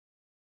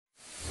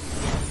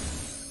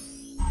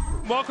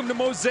welcome to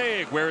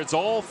Mosaic, where it's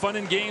all fun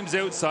and games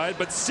outside,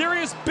 but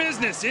serious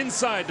business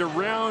inside to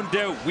round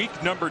out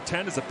week number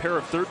 10 as a pair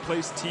of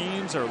third-place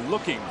teams are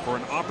looking for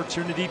an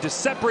opportunity to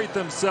separate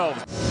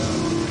themselves.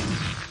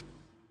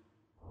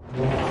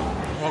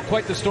 Well,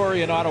 quite the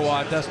story in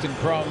Ottawa. Dustin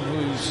Crum,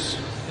 who's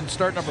in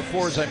start number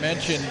 4, as I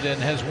mentioned,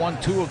 and has won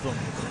 2 of them.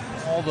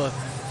 All the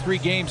 3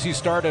 games he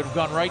started have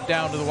gone right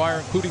down to the wire,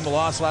 including the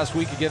loss last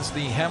week against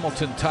the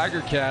Hamilton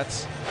Tiger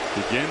Cats.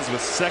 Begins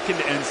with 2nd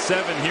and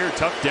 7 here.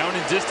 Tough down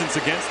and distance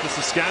against the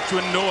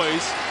Saskatchewan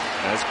Noise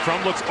as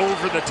Crum looks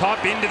over the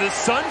top into the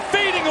sun,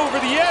 fading over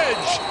the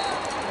edge.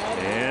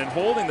 And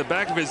holding the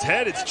back of his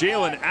head, it's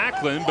Jalen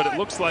Acklin, but it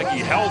looks like he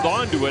held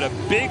on to it. A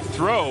big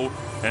throw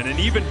and an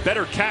even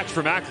better catch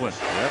from Acklin.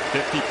 Yep,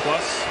 50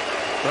 plus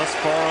thus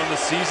far on the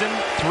season.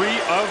 3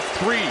 of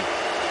 3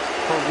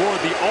 for Ward,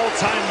 the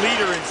all-time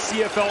leader in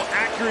CFL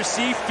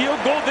accuracy.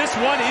 Field goal, this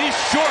one is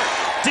short.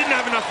 Didn't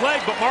have enough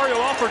leg, but Mario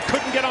Lauther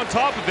couldn't get on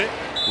top of it.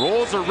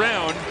 Rolls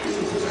around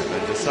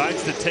and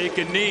decides to take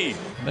a knee.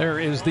 There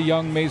is the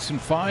young Mason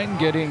Fine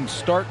getting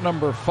start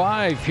number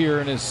 5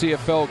 here in his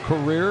CFL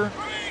career.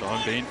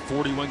 Shawn Bane,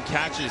 41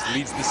 catches,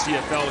 leads the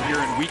CFL here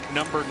in week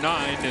number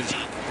 9. Is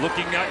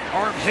looking at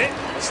arm hit,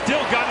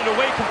 still got it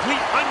away, complete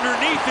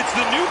underneath. It's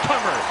the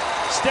newcomer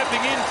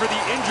stepping in for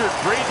the injured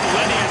Braden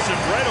Lennius, and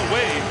right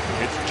away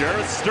it's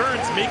Jarrett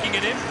Stearns making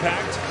an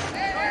impact.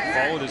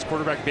 Followed his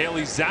quarterback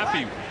Bailey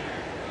Zappi.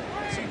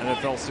 Some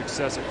NFL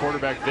success at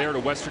quarterback there to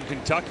Western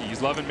Kentucky.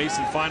 He's loving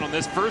Mason Fine on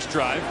this first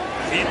drive.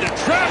 Into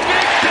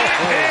traffic, big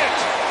hit!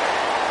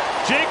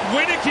 Jake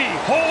Winicky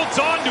holds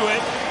onto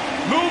it.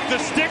 Move the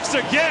sticks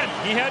again.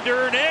 He had to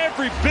earn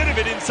every bit of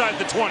it inside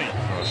the 20.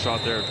 A shot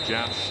there of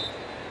Josh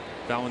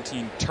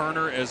Valentine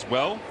Turner as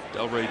well.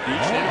 Delray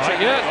Beach.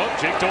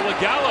 Jake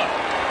Dolagala.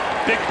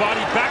 Big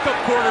body backup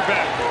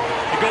quarterback.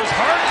 It goes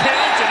hard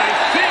count, and I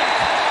think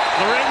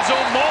Lorenzo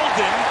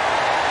Malden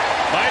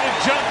might have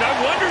jumped. I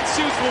wondered,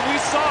 Suze, when we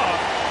saw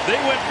they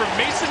went from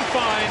Mason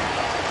Fine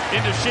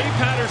into Shea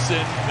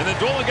Patterson, and then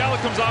Dolagala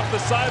comes off the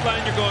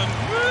sideline. You're going,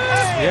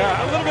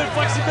 yeah, a little bit of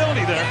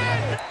flexibility there.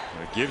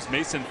 It gives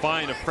Mason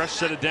Fine a fresh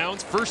set of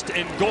downs. 1st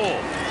and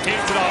goal.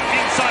 Hands it off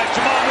inside.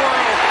 Jamal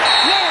Morrow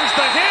lowers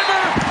the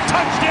hammer.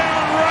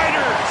 Touchdown,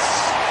 Riders.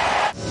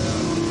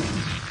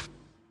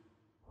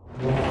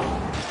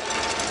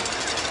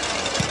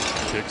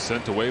 Kick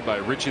sent away by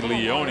Richie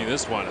Leone.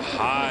 This one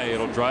high.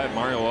 It'll drive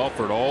Mario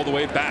Alford all the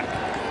way back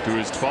to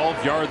his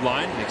 12-yard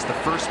line. Makes the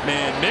first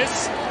man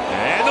miss.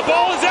 And the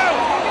ball is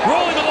out.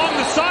 Rolling along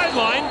the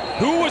sideline.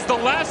 Who was the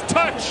last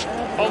touch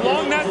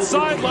along that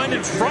sideline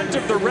in front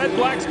of the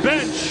Redblacks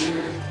bench?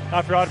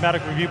 After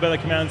automatic review by the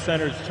command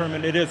center, it's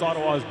determined it is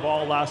Ottawa's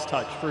ball, last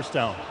touch, 1st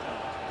down.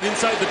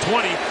 Inside the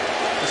 20.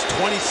 Just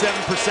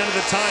 27% of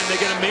the time they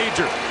get a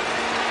major.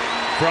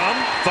 Crum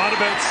thought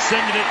about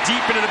sending it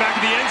deep into the back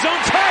of the end zone.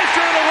 Tries to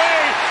turn away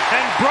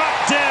and brought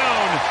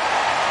down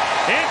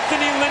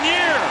Anthony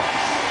Lanier.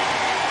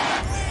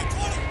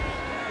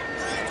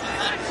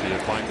 See if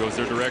Fine goes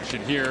their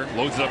direction here.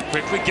 Loads it up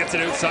quickly, gets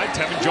it outside.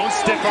 Tevin Jones,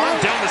 stiff arm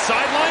down the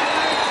sideline.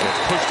 Gets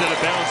pushed out of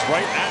bounds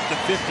right at the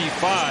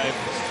 55.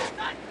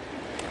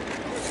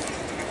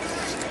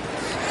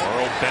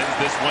 Morrow bends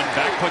this one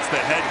back, puts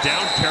the head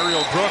down.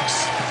 Terrell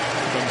Brooks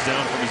comes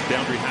down from his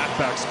boundary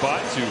halfback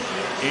spot to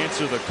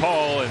answer the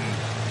call, and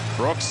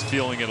Brooks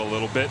feeling it a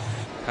little bit.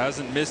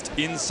 Hasn't missed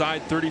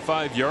inside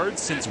 35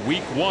 yards since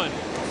week 1.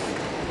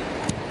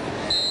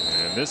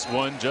 And this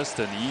one just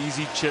an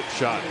easy chip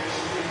shot.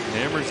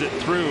 Hammers it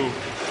through.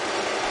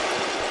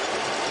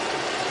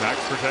 Max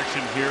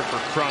protection here for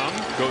Crum.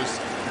 Goes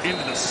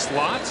into the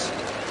slot.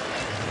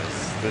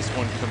 This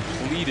one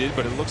completed,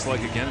 but it looks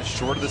like, again, it's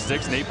short of the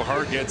sticks. Nate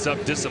Bahar gets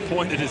up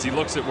disappointed as he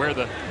looks at where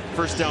the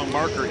 1st down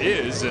marker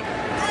is. And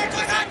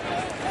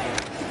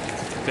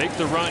fake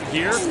the run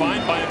here.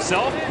 Fine by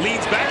himself.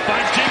 Leans back.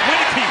 Finds Jake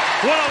Winicky.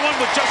 One-on-one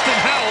with Justin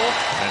Howell.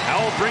 And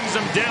Howell brings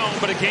him down,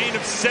 but a gain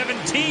of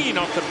 17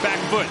 off the back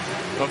foot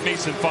of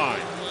Mason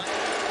Fine.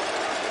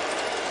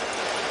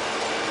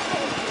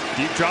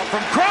 Deep drop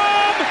from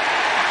Crum.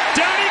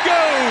 Down he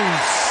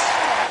goes.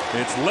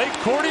 It's Lake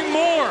Courting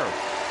Moore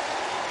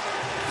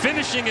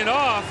finishing it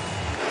off.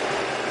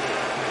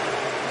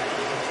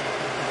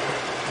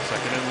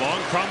 2nd and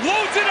long. Crum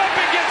loads it up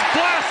and gets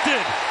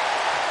blasted.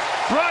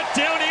 Brought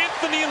down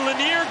Anthony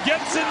Lanier,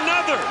 gets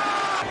another.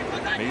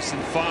 Mason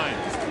Fine.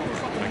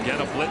 Again,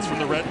 a blitz from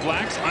the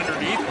Redblacks.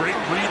 Underneath, great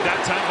read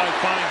that time by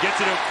Fine.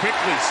 Gets it out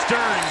quickly.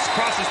 Stearns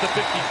crosses the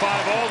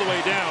 55 all the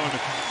way down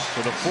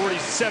to the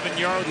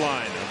 47-yard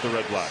line of the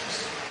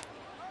Redblacks.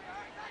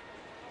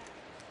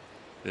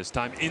 This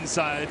time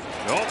inside.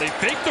 Oh, they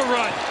faked the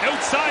run.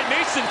 Outside,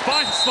 Mason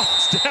Fine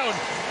slows down.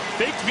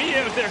 Faked me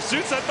out there.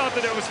 Suits, I thought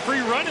that it was free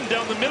running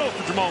down the middle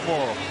for Jamal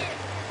Morrow.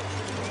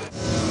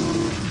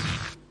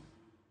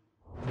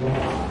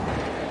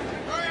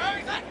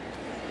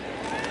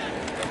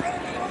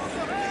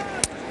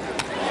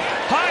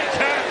 High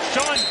catch,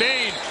 Shawn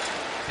Bane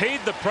paid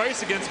the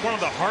price against one of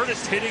the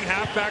hardest hitting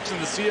halfbacks in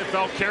the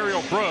CFL,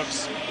 Terrell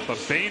Brooks, but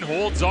Bane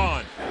holds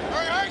on.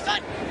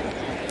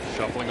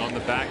 Shuffling on the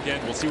back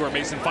end. We'll see where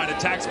Mason Fine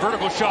attacks.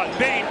 Vertical shot.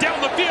 Bane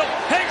down the field.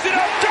 Hangs it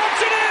up. Drops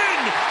it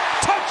in.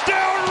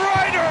 Touchdown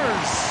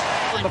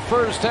Riders. In the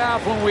first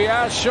half, when we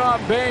asked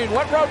Shawn Bane,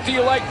 what route do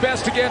you like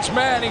best against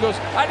man? He goes,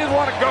 I just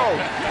want to go.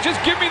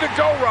 Just give me the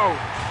go route.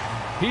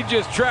 He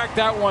just tracked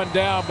that one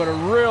down, but a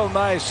real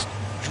nice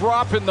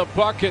drop in the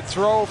bucket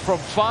throw from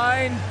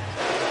Fine.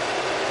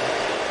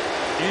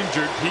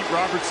 Injured Pete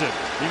Robertson.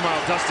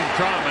 Meanwhile, Dustin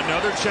Crum,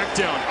 another check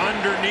down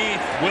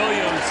underneath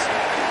Williams.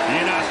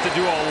 Being asked to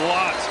do a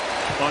lot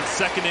on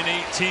 2nd and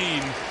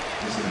 18.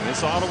 And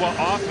this Ottawa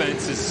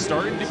offense is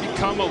starting to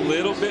become a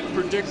little bit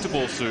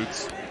predictable,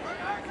 Suits.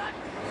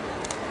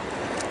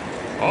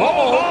 Oh,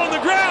 ball on the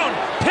ground.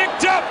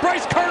 Picked up.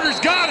 Bryce Carter's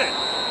got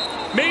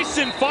it.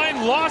 Mason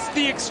Fine lost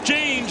the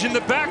exchange in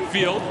the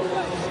backfield.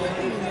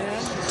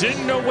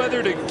 Didn't know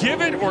whether to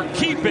give it or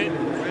keep it.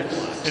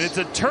 And it's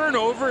a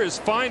turnover as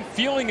Fine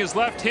feeling his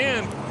left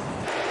hand.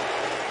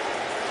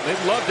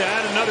 They'd love to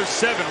add another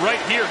 7 right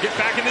here. Get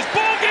back in this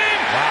ball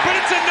game. Wow. But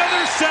it's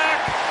another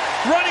sack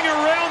running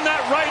around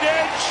that right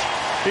edge.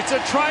 It's a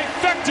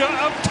trifecta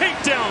of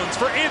takedowns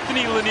for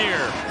Anthony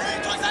Lanier.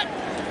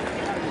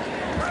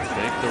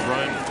 Make the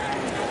run.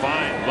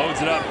 Fine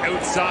loads it up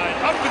outside,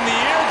 up in the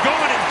air,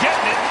 going and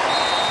getting it.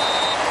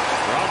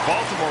 Ron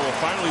Baltimore will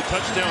finally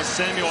touch down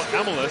Samuel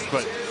Emelis,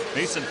 but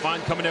Mason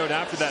Fine coming out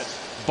after that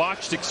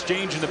botched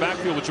exchange in the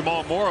backfield with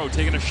Jamal Morrow,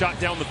 taking a shot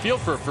down the field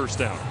for a first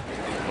down.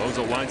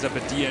 Lozo lines up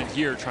at the end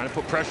here, trying to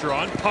put pressure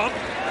on. Pump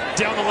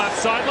down the left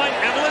sideline.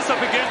 Emelis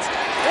up against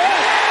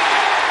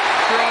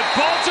Ron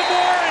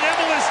Baltimore, and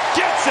Emelis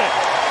gets it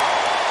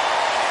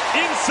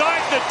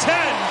inside the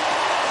 10.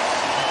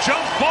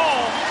 Jump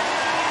ball,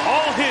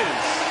 all his.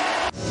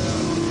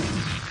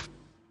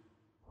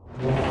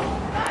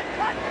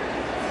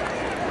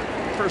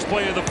 First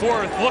play of the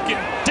fourth, looking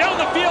down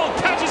the field,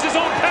 catches his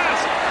own pass,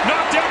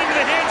 knocked down into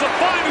the hands of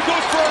Fine, who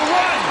goes for a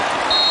run.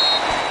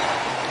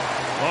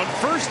 On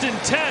 1st and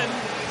 10,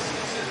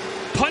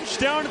 punch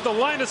down at the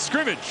line of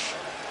scrimmage.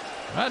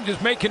 I'm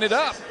just making it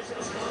up.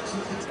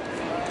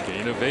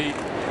 Gain of 8,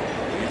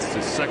 leads to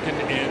 2nd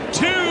and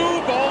 2,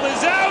 ball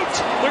is out.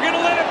 They're going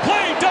to let it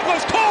play.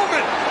 Douglas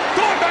Coleman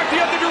going back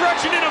the other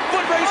direction in a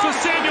foot race with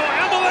Samuel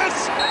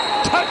Emelis.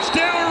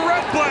 Touchdown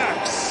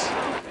Redblacks.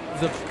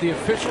 The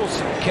officials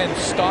can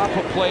stop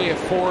a play if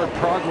forward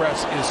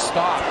progress is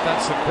stopped.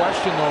 That's the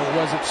question, though.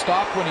 Was it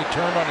stopped when he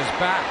turned on his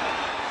back?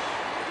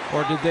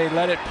 Or did they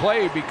let it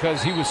play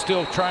because he was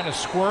still trying to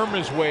squirm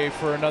his way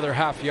for another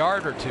half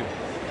yard or two?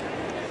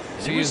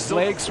 See, his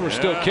legs were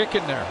still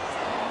kicking there.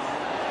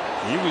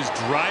 He was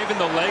driving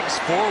the legs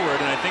forward,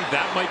 and I think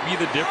that might be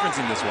the difference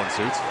in this one,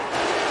 Suits.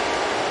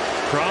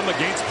 Crum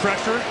against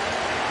pressure.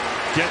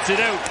 Gets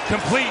it out.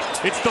 Complete.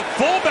 It's the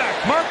fullback,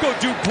 Marco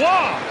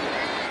Dubois.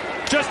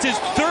 Just his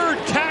 3rd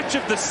catch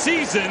of the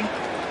season,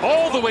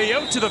 all the way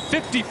out to the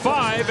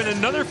 55, and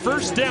another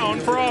first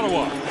down for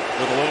Ottawa.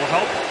 With a little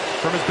help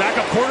from his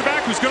backup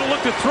quarterback, who's going to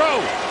look to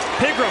throw.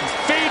 Pigram,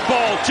 fade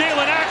ball,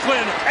 Jalen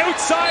Acklin,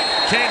 outside,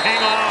 can't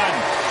hang on.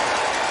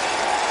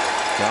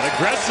 Got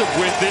aggressive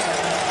with it.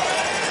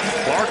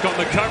 Clark on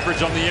the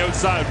coverage on the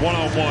outside,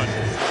 one-on-one.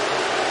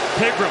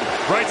 Pigram,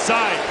 right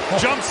side,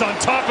 jumps on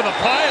top of the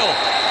pile.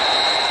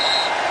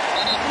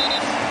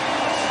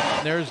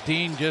 There's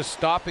Dean just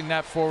stopping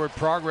that forward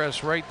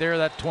progress right there,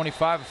 that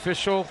 25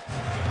 official.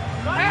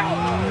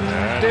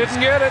 Didn't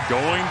get it.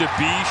 Going to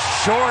be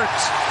short.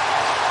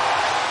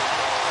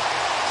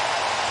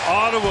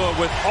 Ottawa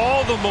with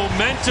all the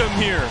momentum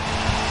here.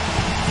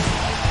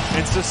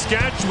 And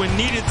Saskatchewan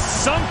needed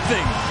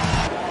something.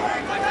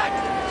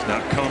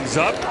 Snap comes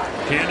up,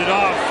 handed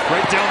off,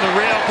 right down the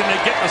rail. Can they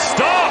get a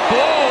stop?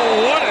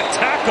 Oh, what a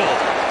tackle.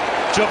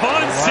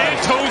 Javon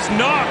Santos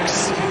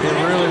knocks. It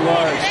really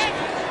was.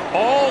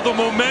 All the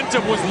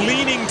momentum was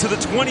leaning to the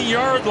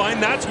 20-yard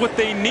line. That's what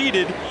they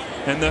needed.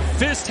 And the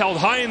fist held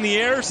high in the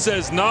air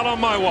says, not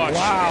on my watch.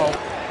 Wow.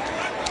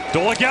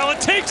 Dolagala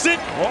takes it,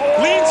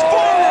 leans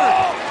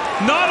forward.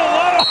 Not a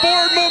lot of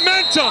forward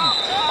momentum.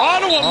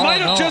 Ottawa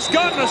might have just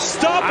gotten a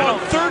stop on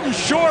 3rd and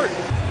short.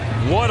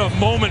 What a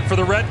moment for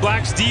the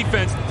Redblacks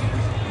defense.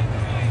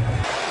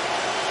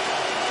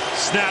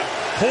 Snap,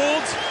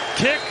 holds,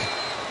 kick,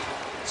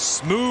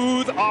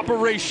 smooth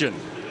operation.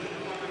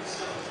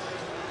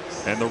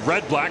 And the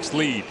Redblacks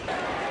lead.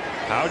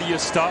 How do you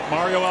stop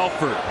Mario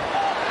Alford?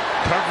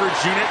 Coverage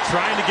unit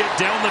trying to get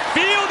down the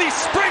field. He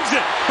springs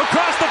it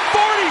across the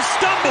 40,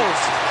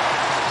 stumbles.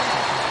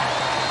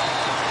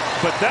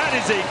 But that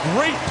is a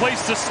great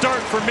place to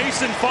start for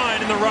Mason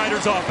Fine in the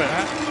Riders offense.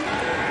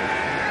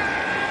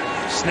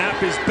 Snap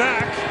is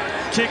back.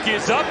 Kick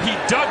is up. He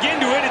dug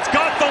into it. It's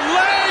got the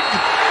leg.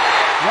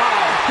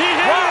 Wow. He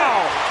hit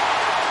it.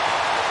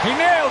 He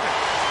nailed it.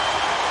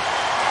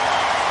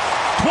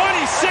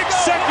 26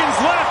 seconds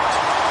left.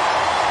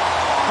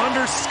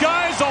 Under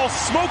skies all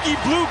smoky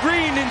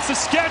blue-green in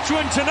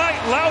Saskatchewan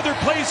tonight, Lauther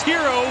plays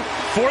hero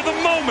for the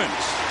moment.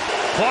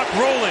 Clock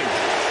rolling.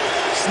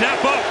 Snap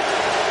up.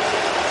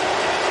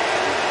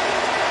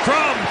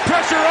 Crum,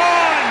 pressure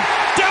on.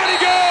 Down he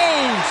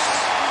goes.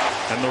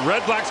 And the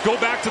Redblacks go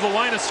back to the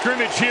line of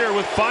scrimmage here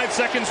with 5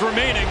 seconds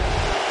remaining.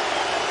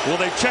 Will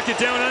they check it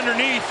down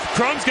underneath?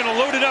 Crum's going to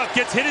load it up.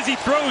 Gets hit as he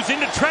throws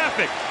into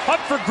traffic. Up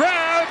for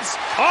grabs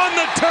on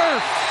the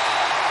turf.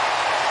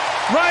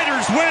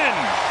 Riders win.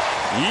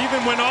 Even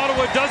when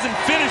Ottawa doesn't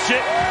finish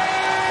it,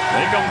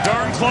 they come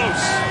darn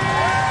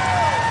close.